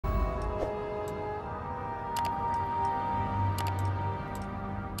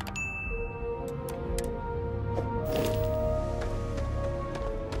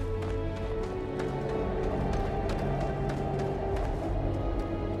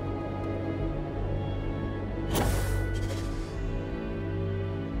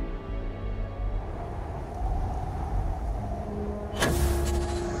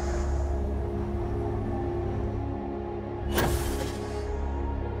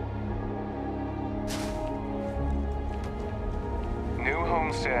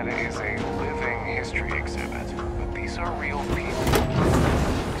Homestead is a living history exhibit, but these are real people,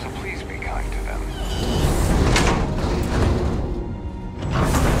 so please be kind to them.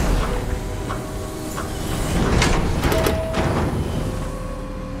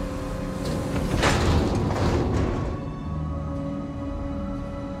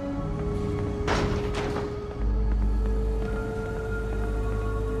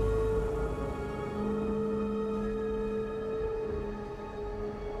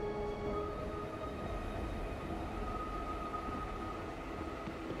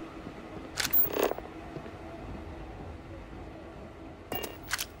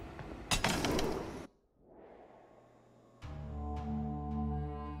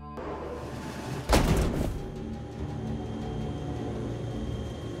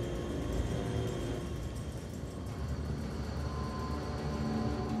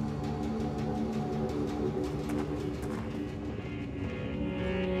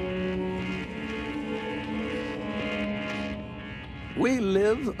 We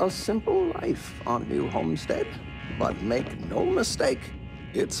live a simple life on New Homestead, but make no mistake,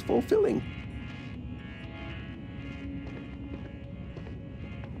 it's fulfilling.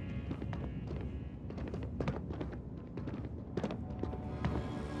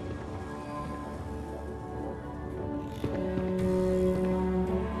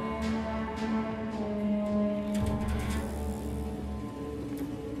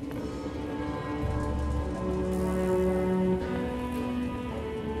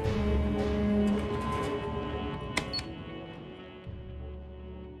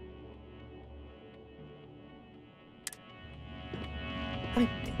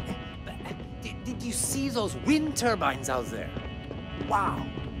 Did you see those wind turbines out there? Wow.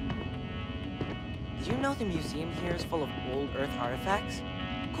 Did you know the museum here is full of old Earth artifacts?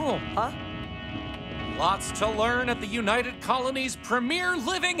 Cool, huh? Lots to learn at the United Colony's premier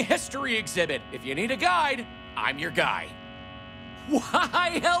living history exhibit. If you need a guide, I'm your guy.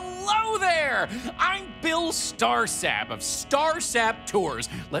 Why, hello there! I'm Bill Starsap of Starsap Tours.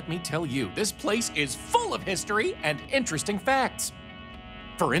 Let me tell you, this place is full of history and interesting facts.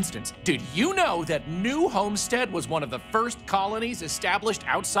 For instance, did you know that New Homestead was one of the first colonies established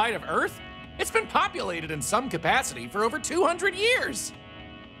outside of Earth? It's been populated in some capacity for over 200 years.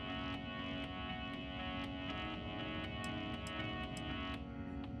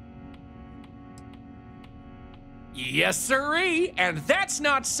 Yes, sirree, and that's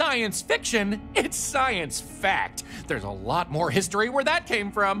not science fiction, it's science fact. There's a lot more history where that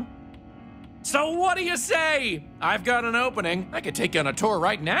came from. So what do you say? I've got an opening. I could take you on a tour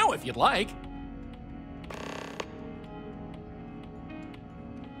right now if you'd like.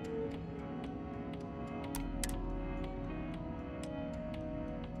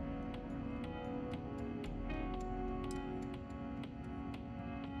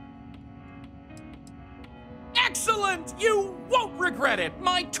 Excellent! You won't regret it.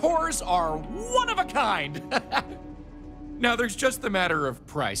 My tours are one of a kind. Now, there's just the matter of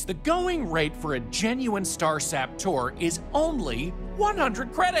price. The going rate for a genuine Starsap tour is only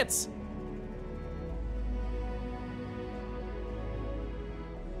 100 credits.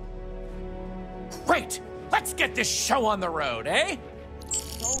 Great! Let's get this show on the road, eh?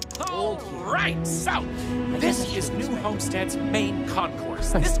 All right, so this is New Homestead's main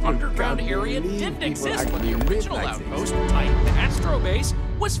concourse. This underground area didn't exist when the original outpost, Titan Astro Base,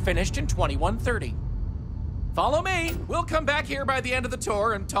 was finished in 2130. Follow me. We'll come back here by the end of the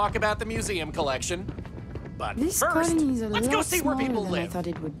tour and talk about the museum collection. But first, let's go see where people live. I thought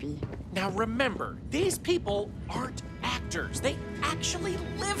it would be. Now remember, these people aren't actors. They actually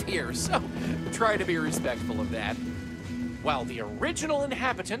live here, so try to be respectful of that. While the original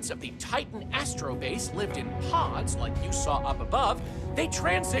inhabitants of the Titan Astro Base lived in pods like you saw up above, they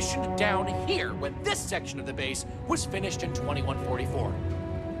transitioned down here when this section of the base was finished in 2144.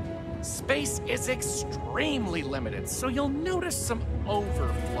 Space is extremely limited, so you'll notice some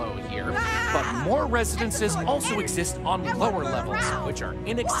overflow here. But more residences also exist on lower levels, which are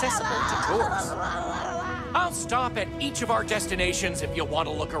inaccessible to tours. I'll stop at each of our destinations if you want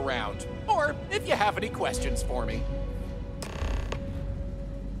to look around, or if you have any questions for me.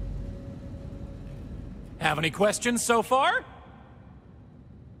 Have any questions so far?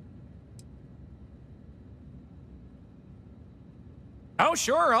 Oh,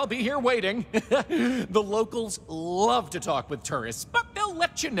 sure, I'll be here waiting. The locals love to talk with tourists, but they'll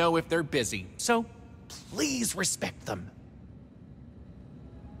let you know if they're busy, so please respect them.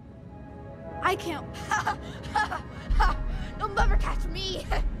 I can't. You'll never catch me.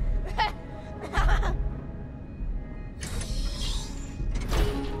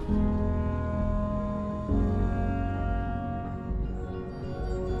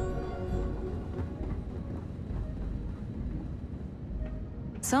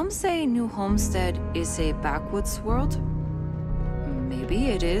 Some say New Homestead is a backwoods world. Maybe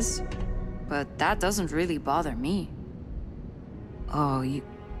it is, but that doesn't really bother me. Oh,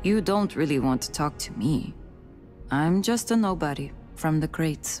 you don't really want to talk to me. I'm just a nobody from the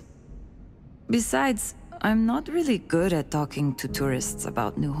crates. Besides, I'm not really good at talking to tourists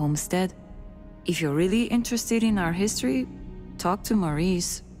about New Homestead. If you're really interested in our history, talk to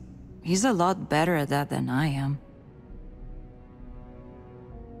Maurice. He's a lot better at that than I am.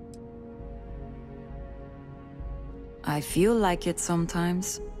 I feel like it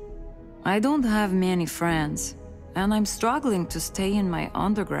sometimes. I don't have many friends, and I'm struggling to stay in my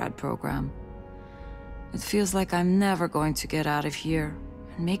undergrad program. It feels like I'm never going to get out of here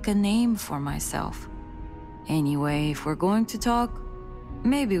and make a name for myself. Anyway, if we're going to talk,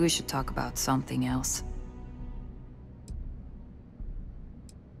 maybe we should talk about something else.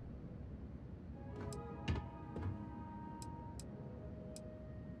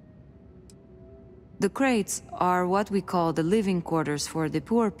 The crates are what we call the living quarters for the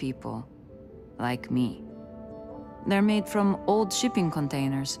poor people, like me. They're made from old shipping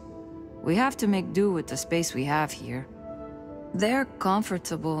containers. We have to make do with the space we have here. They're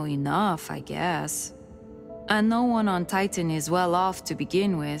comfortable enough, I guess. And no one on Titan is well off to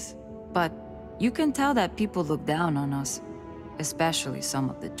begin with, but you can tell that people look down on us, especially some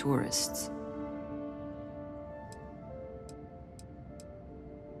of the tourists.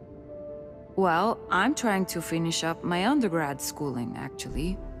 Well, I'm trying to finish up my undergrad schooling,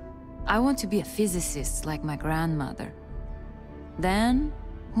 actually. I want to be a physicist like my grandmother. Then,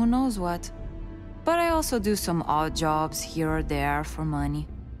 who knows what. But I also do some odd jobs here or there for money.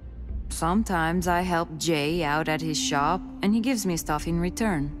 Sometimes I help Jay out at his shop, and he gives me stuff in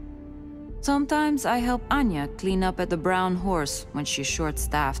return. Sometimes I help Anya clean up at the Brown Horse when she's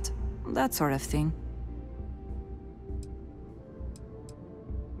short-staffed. That sort of thing.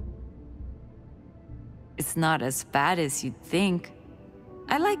 It's not as bad as you'd think.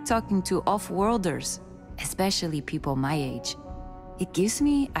 I like talking to off-worlders, especially people my age. It gives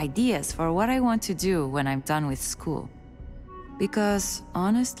me ideas for what I want to do when I'm done with school. Because,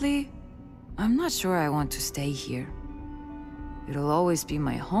 honestly, I'm not sure I want to stay here. It'll always be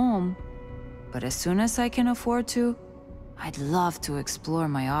my home, but as soon as I can afford to, I'd love to explore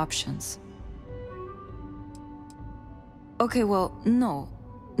my options. Okay, well, no.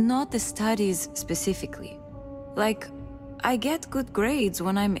 Not the studies specifically. Like, I get good grades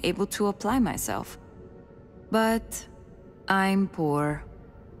when I'm able to apply myself. But I'm poor.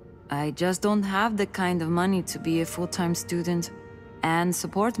 I just don't have the kind of money to be a full-time student and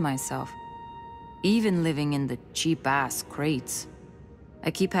support myself. Even living in the cheap-ass crates.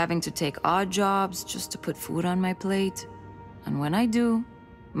 I keep having to take odd jobs just to put food on my plate. And when I do,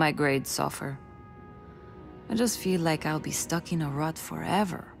 my grades suffer. I just feel like I'll be stuck in a rut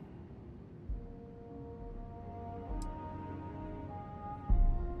forever.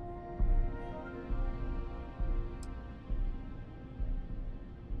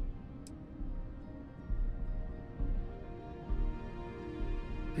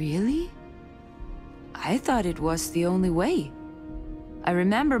 Really? I thought it was the only way. I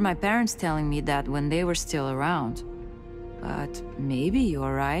remember my parents telling me that when they were still around. But maybe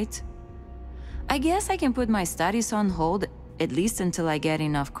you're right. I guess I can put my studies on hold, at least until I get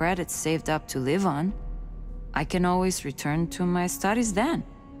enough credits saved up to live on. I can always return to my studies then.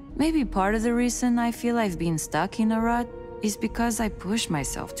 Maybe part of the reason I feel I've been stuck in a rut is because I push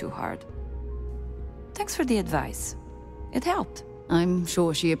myself too hard. Thanks for the advice. It helped. I'm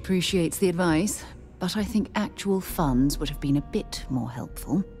sure she appreciates the advice, but I think actual funds would have been a bit more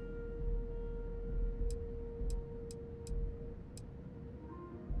helpful.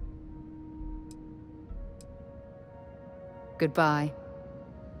 Goodbye.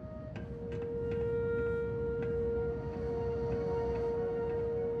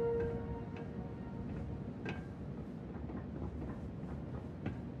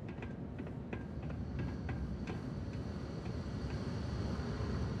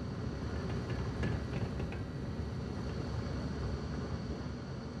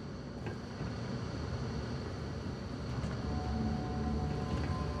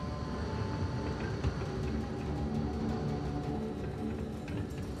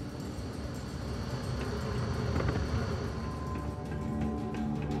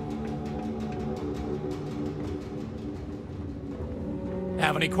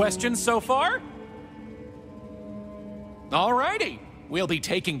 Have any questions so far? Alrighty, we'll be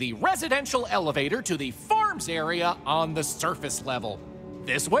taking the residential elevator to the farms area on the surface level.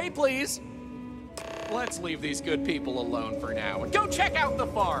 This way, please. Let's leave these good people alone for now and go check out the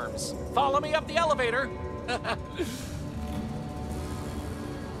farms. Follow me up the elevator.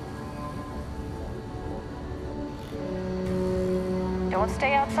 Don't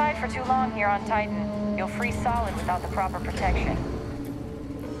stay outside for too long here on Titan. You'll freeze solid without the proper protection.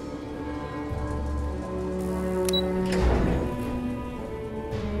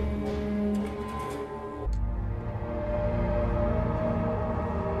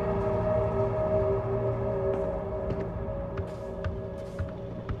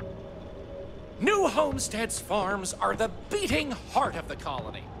 New Homestead's farms are the beating heart of the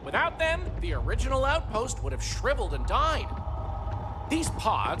colony. Without them, the original outpost would have shriveled and died. These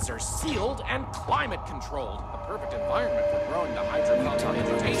pods are sealed and climate-controlled, a perfect environment for growing the hydroponic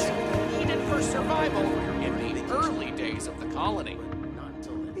vegetation needed for survival in the early days of the colony.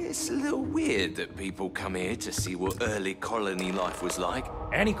 It's a little weird that people come here to see what early colony life was like.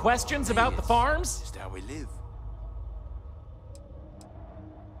 Any questions about the farms? Just how we live.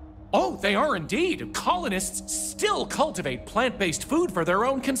 Oh, they are indeed. Colonists still cultivate plant-based food for their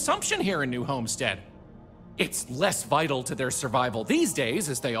own consumption here in New Homestead. It's less vital to their survival these days,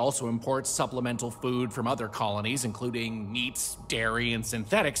 as they also import supplemental food from other colonies, including meats, dairy, and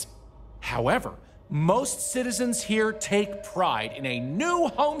synthetics. However, most citizens here take pride in a New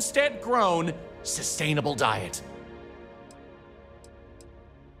Homestead-grown, sustainable diet.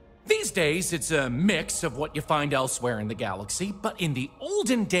 These days, it's a mix of what you find elsewhere in the galaxy, but in the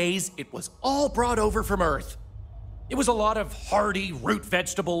olden days, it was all brought over from Earth. It was a lot of hardy root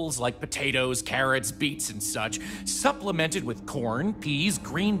vegetables like potatoes, carrots, beets, and such, supplemented with corn, peas,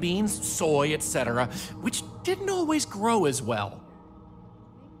 green beans, soy, etc., which didn't always grow as well.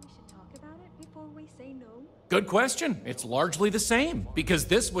 Maybe we should talk about it before we say no. Good question. It's largely the same, because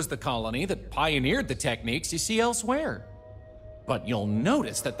this was the colony that pioneered the techniques you see elsewhere. But you'll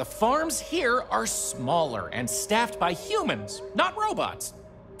notice that the farms here are smaller and staffed by humans, not robots.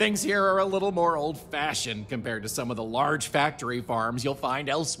 Things here are a little more old-fashioned compared to some of the large factory farms you'll find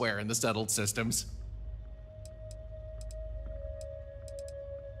elsewhere in the settled systems.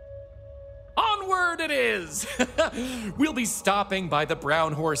 Onward it is! We'll be stopping by the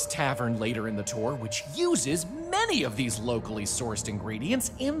Brown Horse Tavern later in the tour, which uses many of these locally sourced ingredients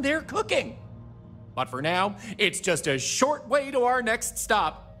in their cooking. But for now, it's just a short way to our next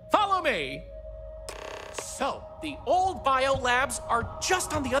stop. Follow me! So, the old biolabs are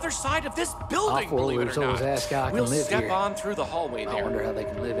just on the other side of this building, believe it or not. Ask how I can We'll live step here. on through the hallway I there. wonder how they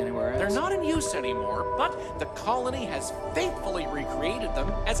can live anywhere else. They're not in use anymore, but the colony has faithfully recreated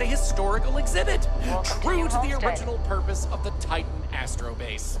them as a historical exhibit, Welcome to true New to the Homestead. original purpose of the Titan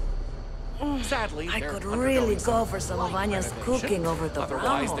Astrobase. Sadly, I they're could undergoing really some go for some of light Anya's renovation. cooking over at the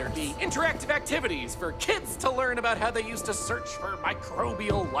Otherwise, Brown there'd be Horse. interactive activities for kids to learn about how they used to search for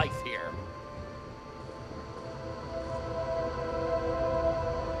microbial life here.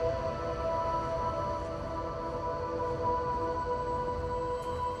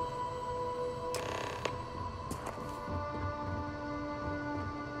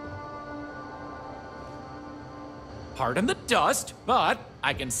 Pardon the dust, but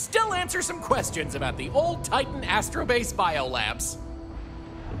I can still answer some questions about the old Titan Astrobase biolabs.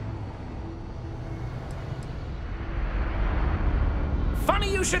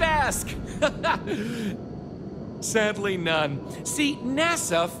 Funny you should ask! Sadly, none. See,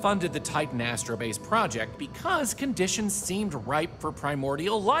 NASA funded the Titan Astrobase project because conditions seemed ripe for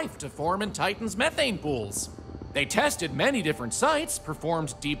primordial life to form in Titan's methane pools. They tested many different sites,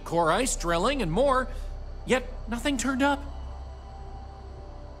 performed deep core ice drilling, and more, yet nothing turned up.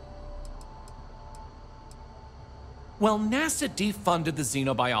 Well, NASA defunded the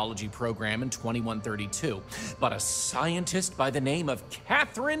xenobiology program in 2132, but a scientist by the name of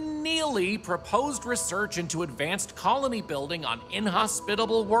Catherine Neely proposed research into advanced colony building on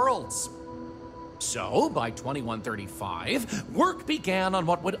inhospitable worlds. So, by 2135, work began on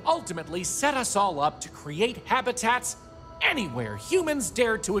what would ultimately set us all up to create habitats anywhere humans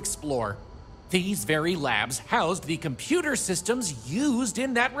dared to explore. These very labs housed the computer systems used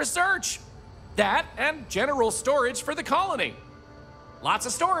in that research. That and general storage for the colony. Lots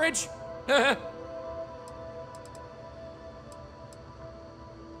of storage.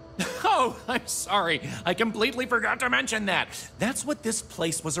 Oh, I'm sorry. I completely forgot to mention that. That's what this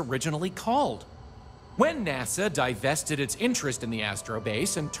place was originally called. When NASA divested its interest in the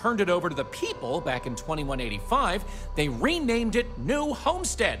Astrobase and turned it over to the people back in 2185, they renamed it New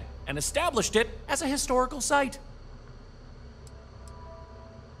Homestead and established it as a historical site.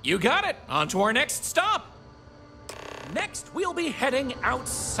 You got it! On to our next stop! Next, we'll be heading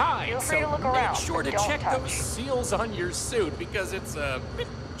outside, Feel free so to look make around, sure to but don't check touch. those seals on your suit because it's a bit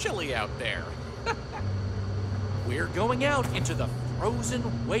chilly out there. We're going out into the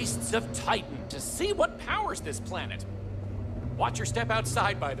frozen wastes of Titan to see what powers this planet. Watch your step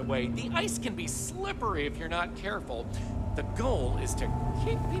outside, by the way. The ice can be slippery if you're not careful. The goal is to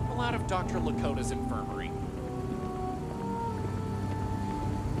keep people out of Dr. Lakota's infirmary.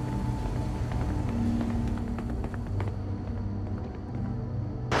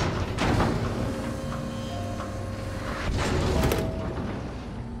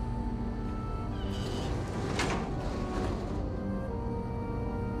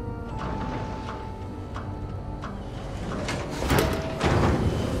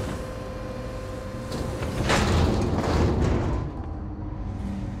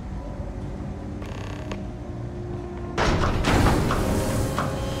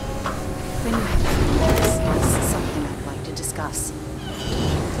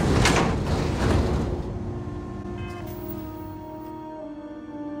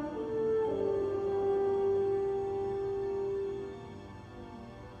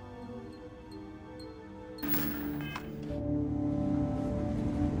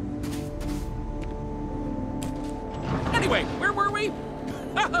 Anyway, where were we?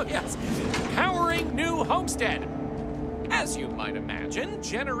 Oh, yes. Powering New Homestead. As you might imagine,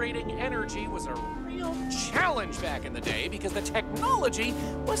 generating energy was a real challenge back in the day because the technology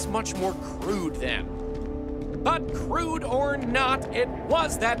was much more crude then. But crude or not, it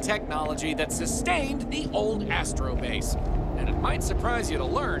was that technology that sustained the old Astro base. And it might surprise you to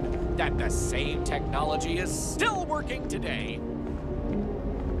learn that the same technology is still working today.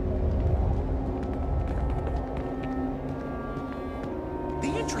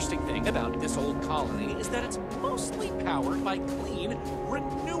 The interesting thing about this old colony is that it's mostly powered by clean,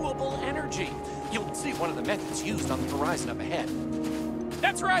 renewable energy. You'll see one of the methods used on the horizon up ahead.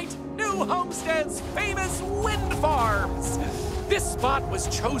 That's right, New Homestead's famous wind farms. This spot was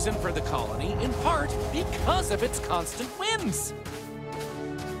chosen for the colony in part because of its constant winds.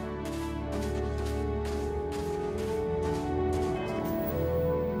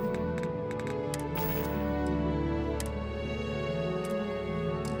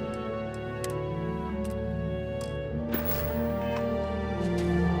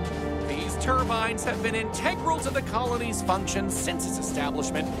 Turbines have been integral to the colony's function since its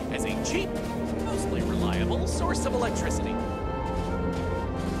establishment as a cheap, mostly reliable source of electricity.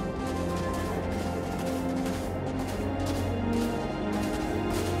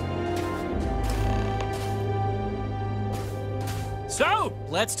 So,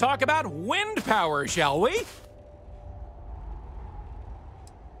 let's talk about wind power, shall we?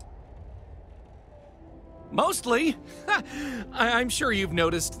 Mostly. I'm sure you've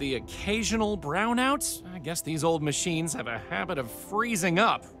noticed the occasional brownouts. I guess these old machines have a habit of freezing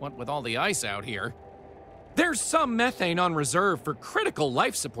up, what with all the ice out here. There's some methane on reserve for critical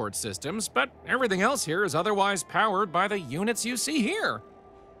life support systems, but everything else here is otherwise powered by the units you see here.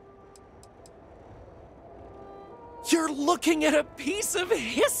 You're looking at a piece of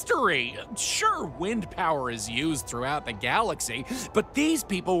history. Sure, wind power is used throughout the galaxy, but these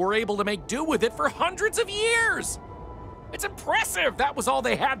people were able to make do with it for hundreds of years. It's impressive that was all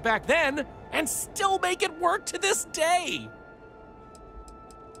they had back then, and still make it work to this day.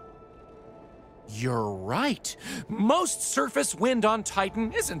 You're right. Most surface wind on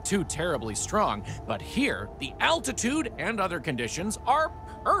Titan isn't too terribly strong, but here, the altitude and other conditions are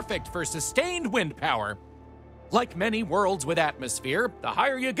perfect for sustained wind power. Like many worlds with atmosphere, the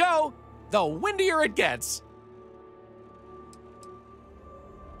higher you go, the windier it gets.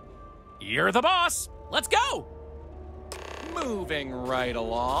 You're the boss. Let's go. Moving right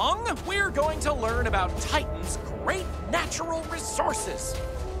along, we're going to learn about Titan's great natural resources.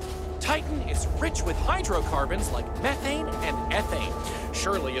 Titan is rich with hydrocarbons like methane and ethane.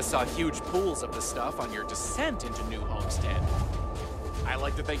 Surely you saw huge pools of the stuff on your descent into New Homestead. I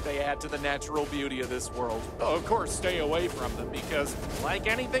like to think they add to the natural beauty of this world. Of course, stay away from them because, like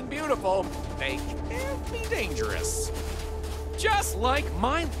anything beautiful, they can be dangerous. Just like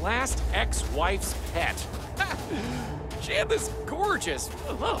my last ex-wife's pet. She had this gorgeous,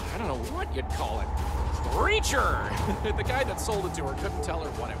 well, I don't know what you'd call it, creature. The guy that sold it to her couldn't tell her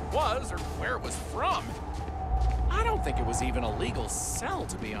what it was or where it was from. I don't think it was even a legal sell,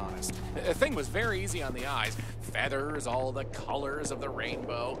 to be honest. The thing was very easy on the eyes. Feathers, all the colors of the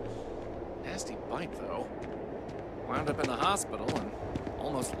rainbow. Nasty bite, though. Wound up in the hospital and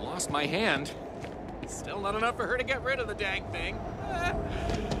almost lost my hand. Still not enough for her to get rid of the dang thing.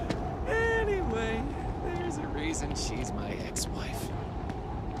 Anyway, there's a reason she's my ex-wife.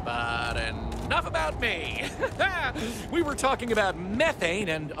 But enough about me. We were talking about methane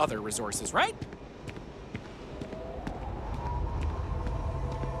and other resources, right?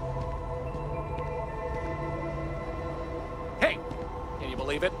 Hey, can you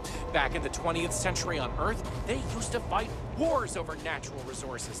believe it? Back in the 20th century on Earth, they used to fight wars over natural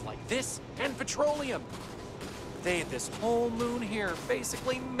resources like this and petroleum. They had this whole moon here,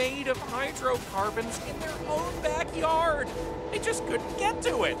 basically made of hydrocarbons in their own backyard. They just couldn't get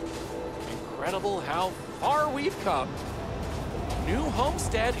to it. Incredible how far we've come. New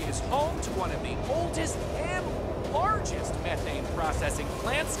Homestead is home to one of the oldest and largest methane processing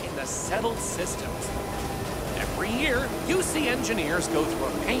plants in the settled systems. Every year, UC engineers go through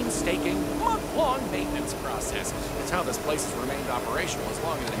a painstaking, month-long maintenance process. It's how this place has remained operational as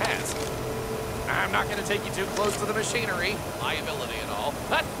long as it has. I'm not going to take you too close to the machinery, liability and all,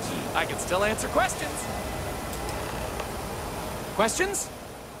 but I can still answer questions. Questions?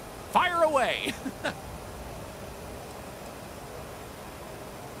 Fire away!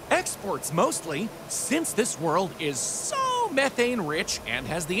 Exports mostly, since this world is so methane-rich and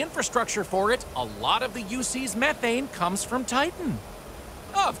has the infrastructure for it, a lot of the UC's methane comes from Titan.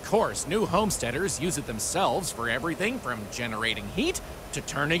 Of course, new homesteaders use it themselves for everything from generating heat to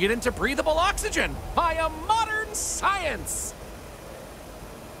turning it into breathable oxygen via modern science.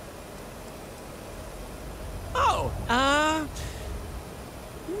 Oh,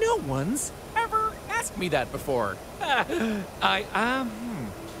 no one's ever asked me that before.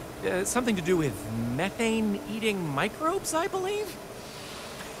 Something to do with methane-eating microbes, I believe?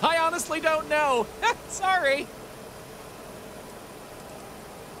 I honestly don't know. Sorry.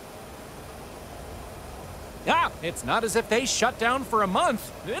 Ah, it's not as if they shut down for a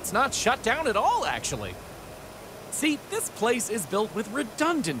month. It's not shut down at all, actually. See, this place is built with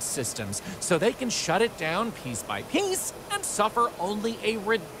redundant systems, so they can shut it down piece by piece and suffer only a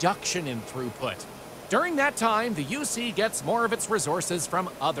reduction in throughput. During that time, the UC gets more of its resources from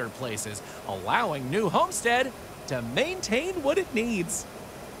other places, allowing New Homestead to maintain what it needs.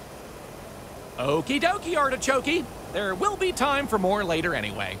 Okie dokie, artichoke. There will be time for more later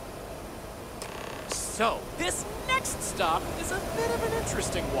anyway. So, this next stop is a bit of an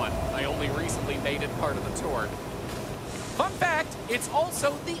interesting one. I only recently made it part of the tour. Fun fact, it's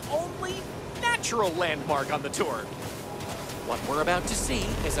also the only natural landmark on the tour. What we're about to see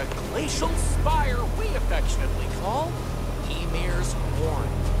is a glacial spire we affectionately call Ymir's Horn.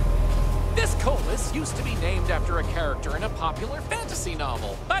 This colus used to be named after a character in a popular fantasy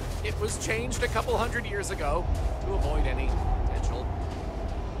novel, but it was changed a couple hundred years ago to avoid any potential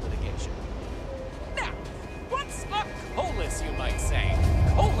litigation. Now, what's a colus, you might say?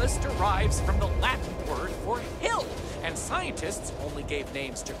 Colus derives from the Latin word for hill, and scientists only gave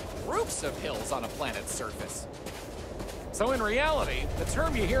names to groups of hills on a planet's surface. So in reality, the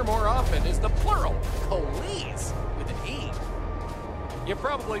term you hear more often is the plural, coles, with an E. You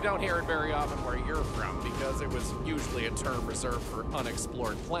probably don't hear it very often where you're from, because it was usually a term reserved for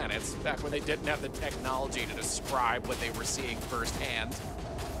unexplored planets, back when they didn't have the technology to describe what they were seeing firsthand.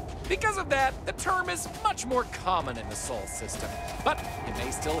 Because of that, the term is much more common in the Sol system, but you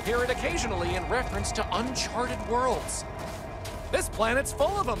may still hear it occasionally in reference to uncharted worlds. This planet's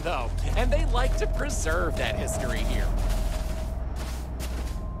full of them, though, and they like to preserve that history here.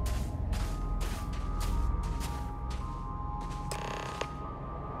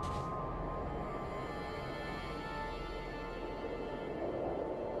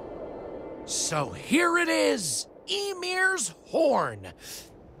 So here it is, Ymir's Horn.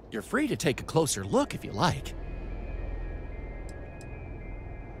 You're free to take a closer look if you like.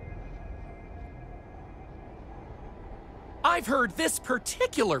 I've heard this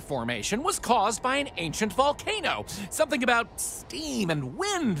particular formation was caused by an ancient volcano. Something about steam and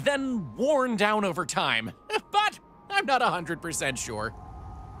wind, then worn down over time. But I'm not 100% sure.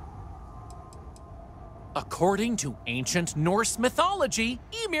 According to ancient Norse mythology,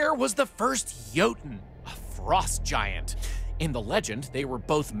 Ymir was the first Jotun, a frost giant. In the legend, they were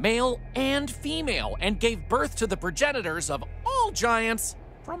both male and female and gave birth to the progenitors of all giants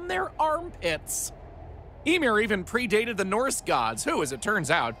from their armpits. Ymir even predated the Norse gods, who, as it turns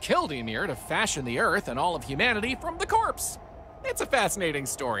out, killed Ymir to fashion the earth and all of humanity from the corpse. It's a fascinating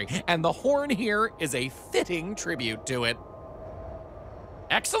story, and the horn here is a fitting tribute to it.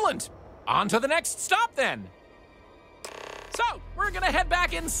 Excellent! On to the next stop, then. So, we're gonna head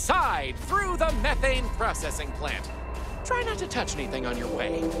back inside through the methane processing plant. Try not to touch anything on your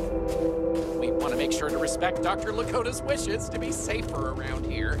way. We want to make sure to respect Dr. Lakota's wishes to be safer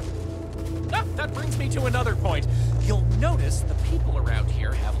around here. Ah, that brings me to another point. You'll notice the people around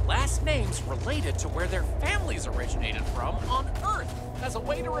here have last names related to where their families originated from on Earth, as a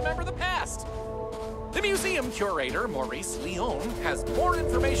way to remember the past. The museum curator, Maurice Leon, has more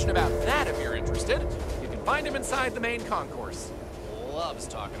information about that if you're interested. You can find him inside the main concourse. Loves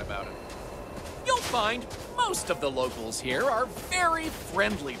talking about it. You'll find most of the locals here are very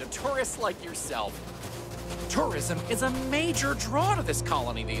friendly to tourists like yourself. Tourism is a major draw to this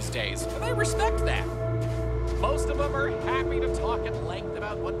colony these days, and I respect that. Most of them are happy to talk at length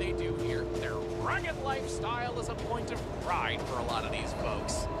about what they do here. Their rugged lifestyle is a point of pride for a lot of these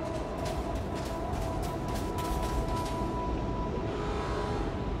folks.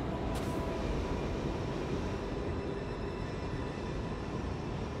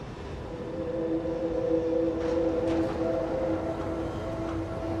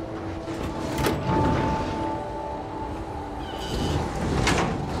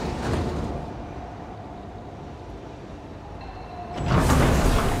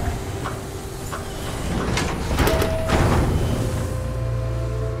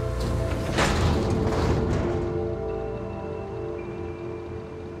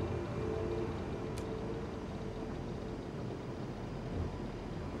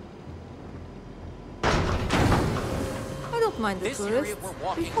 Mind the This area tourists. we're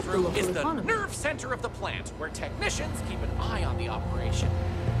walking Help the through local is the economy. nerve center of the plant, where technicians keep an eye on the operation.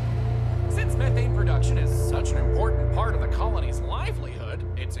 Since methane production is such an important part of the colony's livelihood,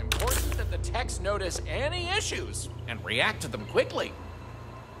 it's important that the techs notice any issues and react to them quickly.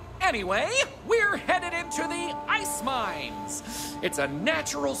 Anyway, we're headed into the ice mines. It's a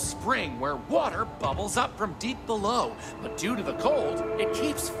natural spring where water bubbles up from deep below, but due to the cold, it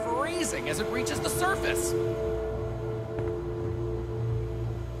keeps freezing as it reaches the surface.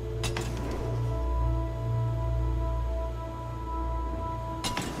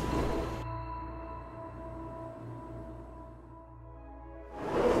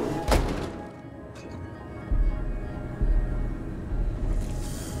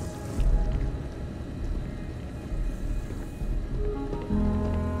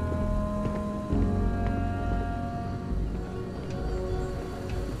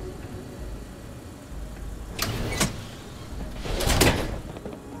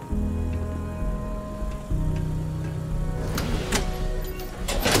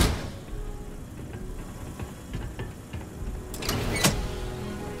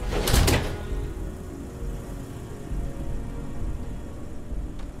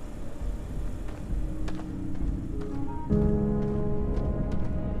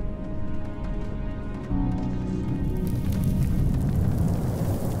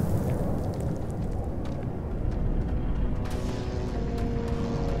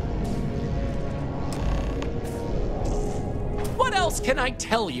 What else can I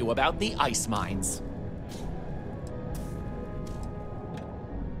tell you about the ice mines?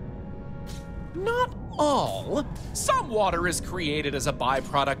 Not all. Some water is created as a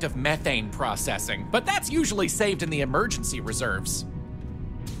byproduct of methane processing, but that's usually saved in the emergency reserves.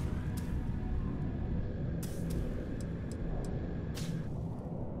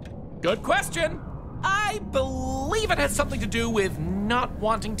 Good question. I believe it has something to do with not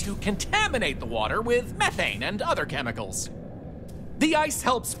wanting to contaminate the water with methane and other chemicals. The ice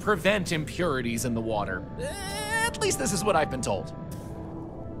helps prevent impurities in the water. At least this is what I've been told.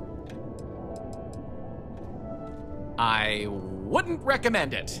 I wouldn't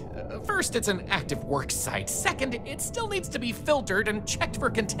recommend it. First, it's an active work site. Second, it still needs to be filtered and checked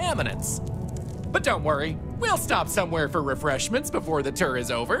for contaminants. But don't worry, we'll stop somewhere for refreshments before the tour is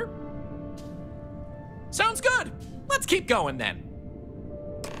over. Sounds good. Let's keep going then.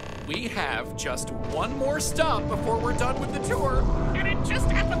 We have just one more stop before we're done with the tour, and it just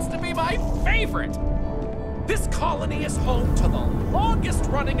happens to be my favorite. This colony is home to the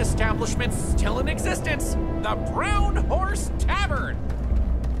longest-running establishment still in existence, the Brown Horse Tavern.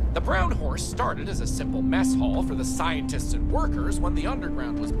 The Brown Horse started as a simple mess hall for the scientists and workers when the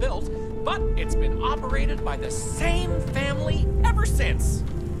underground was built, but it's been operated by the same family ever since.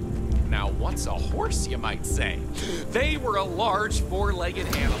 Now, what's a horse, you might say? They were a large four-legged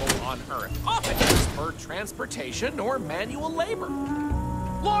animal on Earth, often used for transportation or manual labor.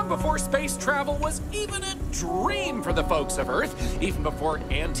 Long before space travel was even a dream for the folks of Earth, even before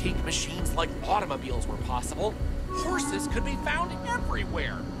antique machines like automobiles were possible, horses could be found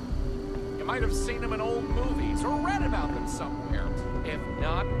everywhere. You might have seen them in old movies or read about them somewhere. If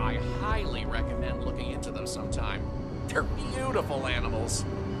not, I highly recommend looking into them sometime. They're beautiful animals.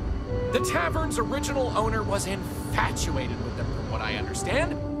 The tavern's original owner was infatuated with them, from what I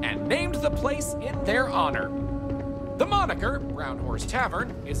understand, and named the place in their honor. The moniker, Brown Horse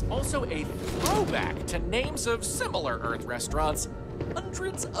Tavern, is also a throwback to names of similar Earth restaurants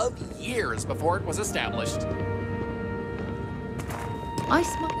hundreds of years before it was established. I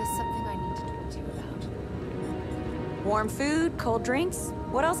smell there's something I need to talk to you about. Warm food, cold drinks.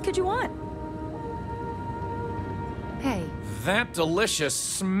 What else could you want? Hey, That delicious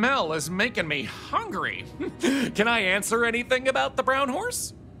smell is making me hungry. Can I answer anything about the Brown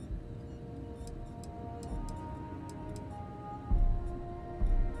Horse?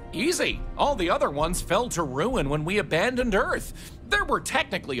 Easy. All the other ones fell to ruin when we abandoned Earth. There were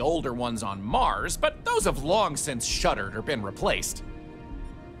technically older ones on Mars, but those have long since shuttered or been replaced.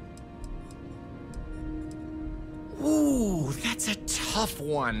 Ooh, that's a tough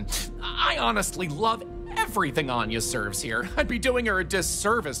one. I honestly love everything Anya serves here. I'd be doing her a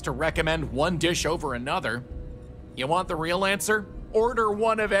disservice to recommend one dish over another. You want the real answer? Order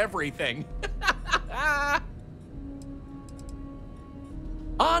one of everything.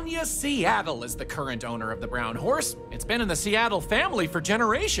 Anya Seattle is the current owner of the Brown Horse. It's been in the Seattle family for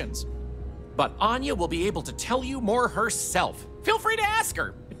generations. But Anya will be able to tell you more herself. Feel free to ask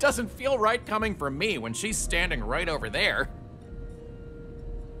her. It doesn't feel right coming from me when she's standing right over there.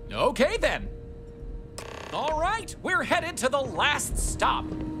 Okay then. All right, we're headed to the last stop.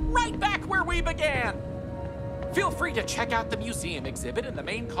 Right back where we began. Feel free to check out the museum exhibit in the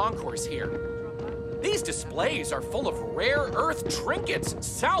main concourse here. These displays are full of rare Earth trinkets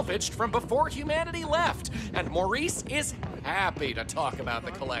salvaged from before humanity left, and Maurice is happy to talk about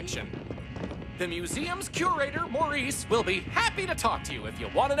the collection. The museum's curator, Maurice, will be happy to talk to you if you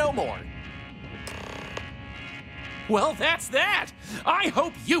want to know more. Well, that's that! I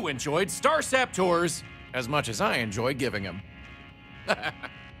hope you enjoyed Starsap Tours as much as I enjoy giving them.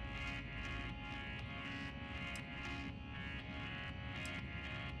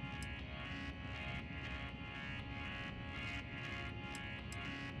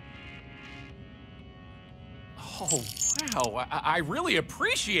 Oh, wow. I really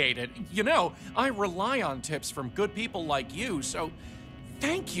appreciate it. You know, I rely on tips from good people like you, so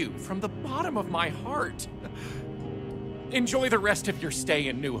thank you from the bottom of my heart. Enjoy the rest of your stay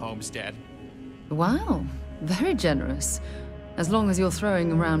in New Homestead. Wow, very generous. As long as you're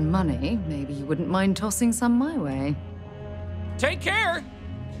throwing around money, maybe you wouldn't mind tossing some my way. Take care!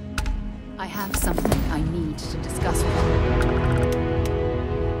 I have something I need to discuss with you.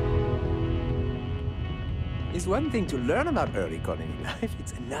 It's one thing to learn about early colony life,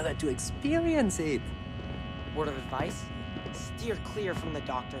 it's another to experience it. Word of advice? Steer clear from the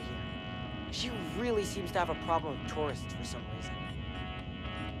doctor here. She really seems to have a problem with tourists for some reason.